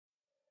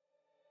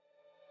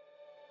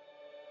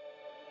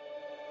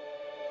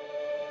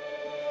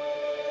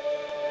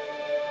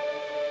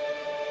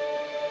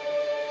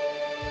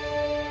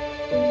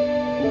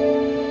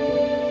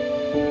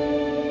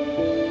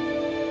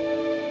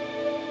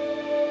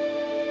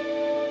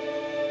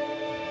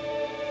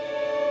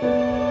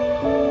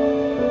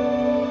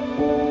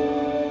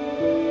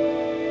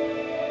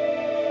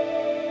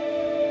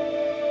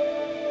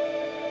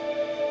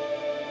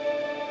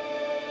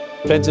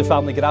Friends and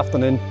family, good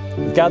afternoon.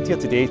 We've gathered here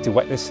today to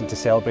witness and to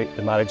celebrate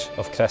the marriage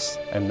of Chris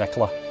and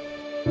Nicola.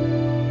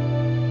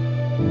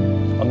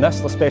 On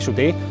this, their special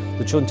day,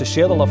 they're chosen to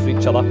share their love for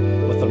each other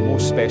with their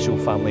most special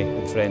family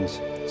and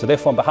friends. So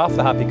therefore, on behalf of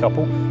the happy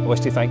couple, I wish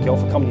to thank you all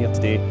for coming here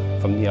today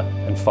from near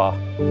and far.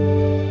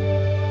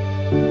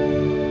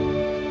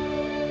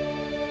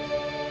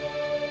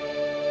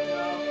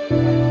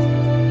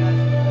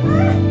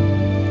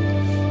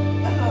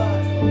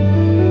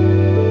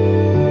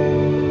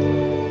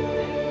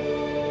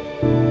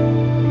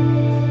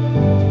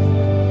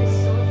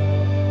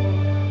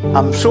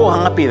 I'm so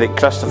happy that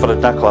Christopher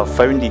and Nicola have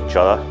found each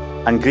other,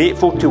 and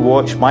grateful to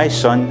watch my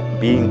son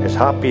being as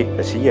happy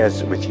as he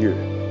is with you,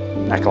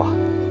 Nicola.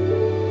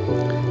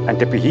 And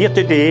to be here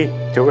today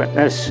to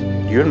witness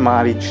your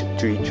marriage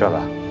to each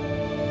other.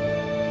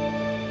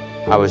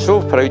 I was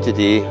so proud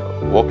today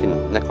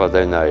walking Nicola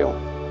down the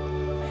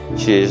aisle.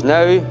 She is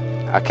now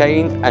a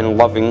kind and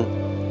loving,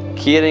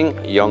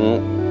 caring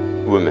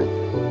young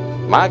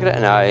woman. Margaret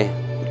and I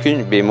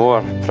couldn't be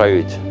more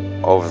proud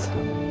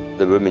of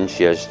the woman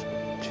she is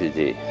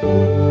today.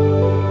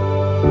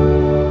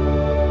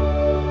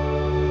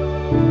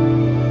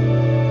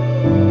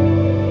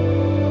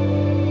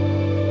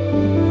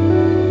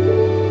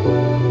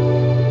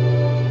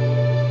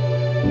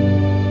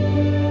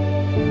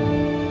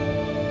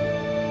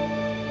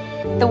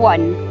 The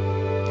one.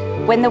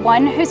 When the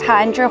one whose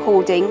hand you're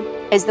holding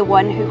is the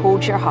one who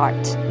holds your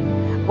heart.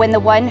 When the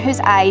one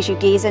whose eyes you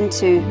gaze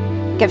into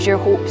gives your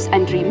hopes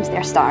and dreams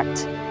their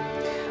start.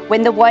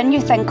 When the one you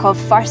think of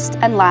first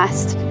and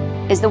last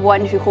is the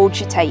one who holds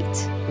you tight,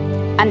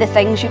 and the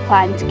things you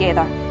plan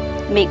together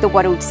make the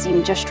world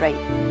seem just right.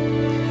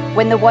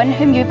 When the one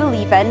whom you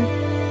believe in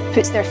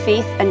puts their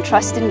faith and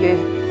trust in you,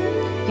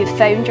 you've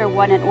found your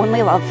one and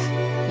only love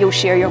you'll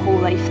share your whole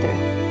life through.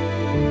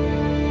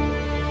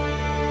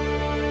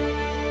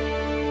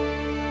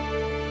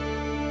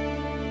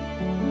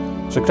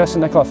 So Chris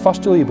and Nicola,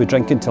 first you'll be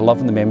drinking to love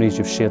and the memories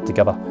you've shared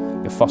together.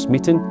 Your first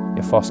meeting,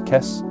 your first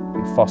kiss,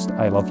 your first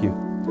I love you.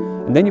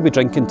 And then you'll be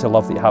drinking to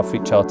love that you have for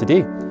each other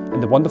today,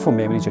 and the wonderful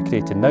memories you're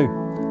creating now,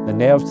 the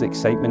nerves, the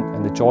excitement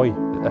and the joy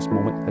that this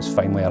moment has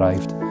finally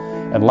arrived.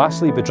 And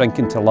lastly, you'll be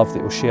drinking to love that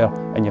you'll share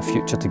in your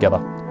future together.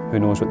 Who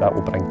knows what that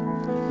will bring.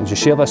 And as you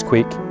share this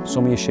quake,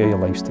 so may you share your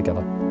lives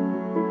together.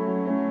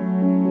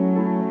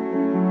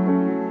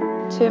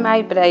 To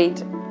my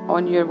bride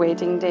on your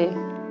wedding day.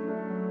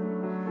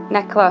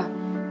 Nicola,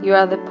 you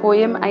are the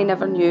poem I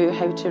never knew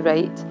how to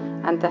write,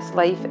 and this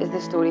life is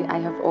the story I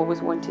have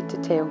always wanted to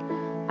tell.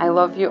 I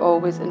love you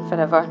always and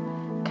forever.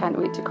 Can't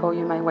wait to call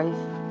you my wife.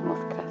 Love,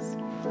 Chris.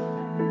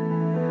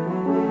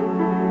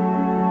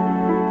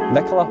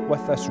 Nicola,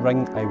 with this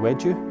ring I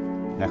wed you.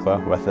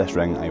 Nicola, with this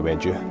ring I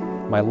wed you.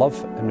 My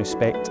love and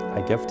respect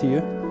I give to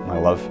you. My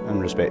love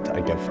and respect I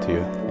give to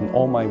you. And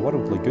all my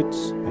worldly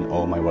goods. And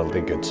all my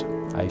worldly goods.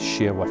 I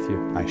share with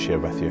you. I share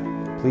with you.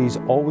 Please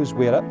always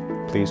wear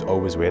it. Please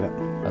always wear it.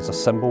 As a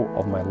symbol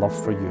of my love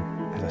for you.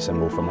 As a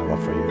symbol for my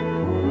love for you.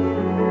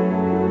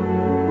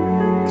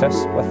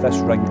 Chris, with this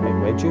ring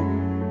I wed you.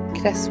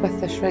 Chris, with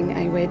this ring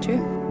I wed you.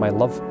 My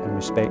love and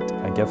respect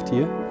I give to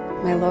you.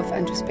 My love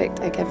and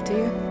respect I give to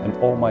you. And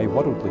all my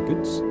worldly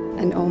goods.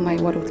 And all my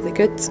worldly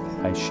goods.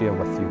 I share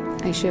with you.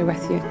 I share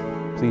with you.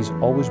 Please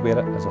always wear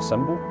it as a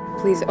symbol.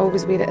 Please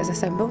always wear it as a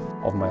symbol.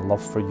 Of my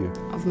love for you.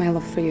 Of my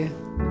love for you.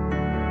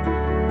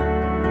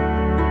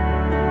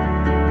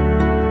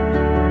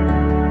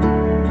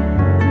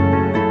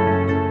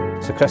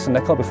 So Chris and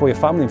Nicola, before your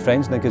family and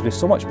friends, now it gives me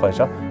so much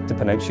pleasure to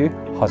pronounce you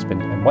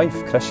husband and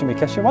wife. Chris, you may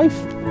kiss your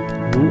wife.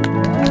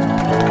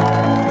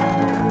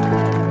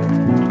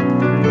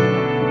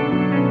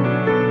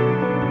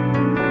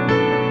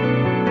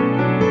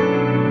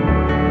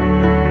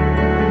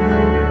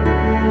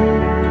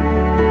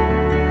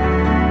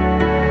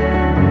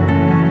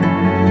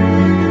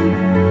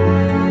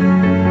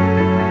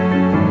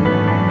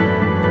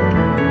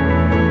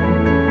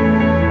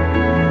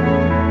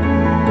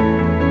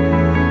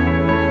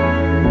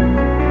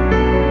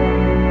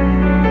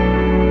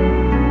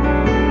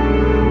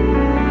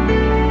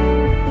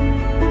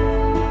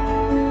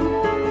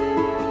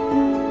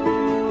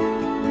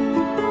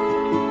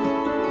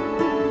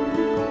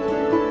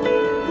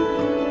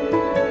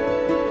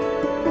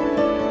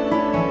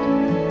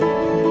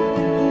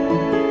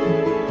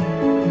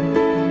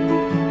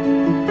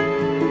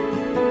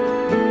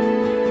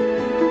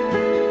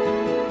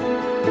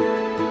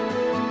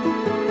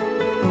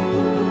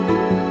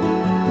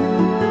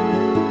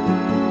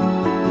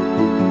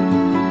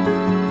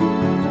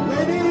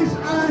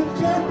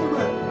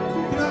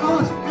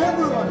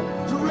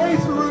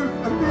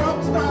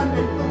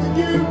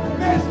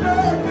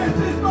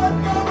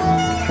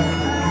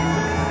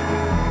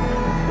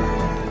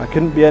 I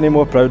couldn't be any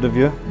more proud of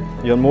you.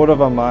 You're more of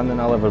a man than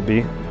I'll ever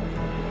be.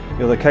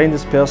 You're the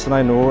kindest person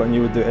I know, and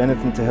you would do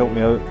anything to help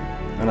me out.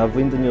 And I've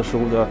leaned on your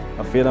shoulder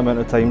a fair amount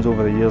of times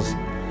over the years,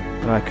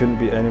 and I couldn't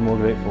be any more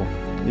grateful.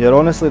 You're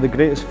honestly the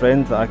greatest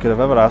friend that I could have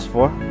ever asked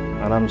for,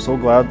 and I'm so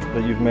glad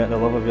that you've met the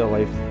love of your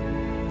life.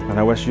 And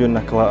I wish you and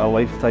Nicola a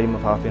lifetime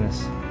of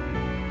happiness.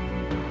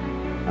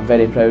 I'm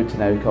very proud to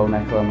now call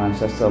Nicola my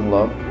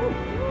sister-in-law,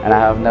 and I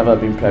have never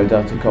been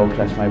prouder to call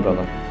Chris my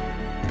brother.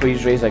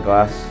 Please raise a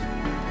glass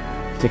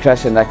to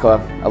Chris and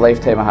Nicola, a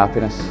lifetime of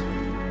happiness.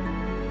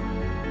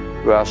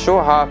 We are so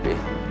happy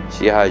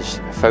she has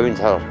found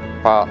her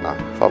partner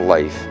for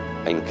life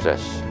in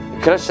Chris.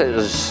 Chris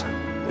has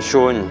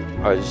shown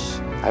us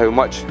how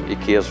much he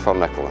cares for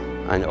Nicola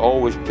and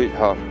always put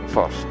her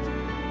first.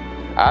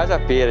 As a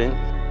parent,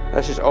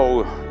 this is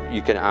all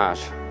you can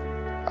ask.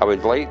 I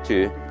would like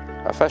to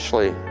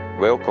officially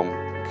welcome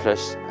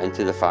Chris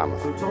into the family.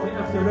 So Tommy,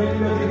 if you're ready,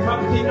 we're going to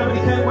cut the cake. Everybody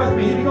count with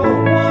me. Here we go. 1,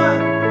 2, 3,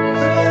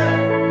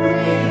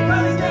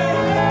 cut the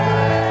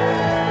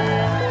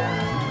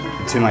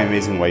cake! To my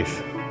amazing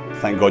wife,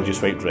 thank God you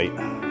swiped right.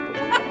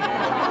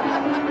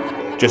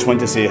 Just want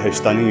to say how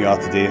stunning you are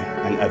today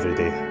and every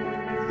day.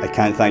 I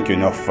can't thank you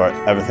enough for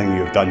everything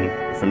you've done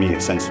for me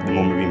since the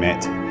moment we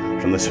met.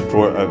 From the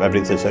support of every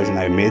decision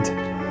I've made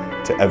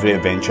to every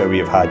adventure we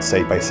have had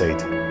side by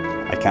side.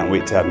 I can't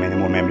wait to have many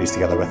more memories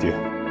together with you.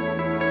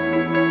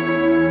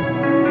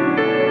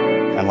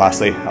 And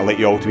lastly, I'd like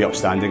you all to be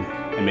upstanding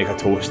and make a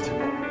toast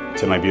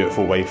to my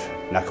beautiful wife,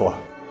 Nicola.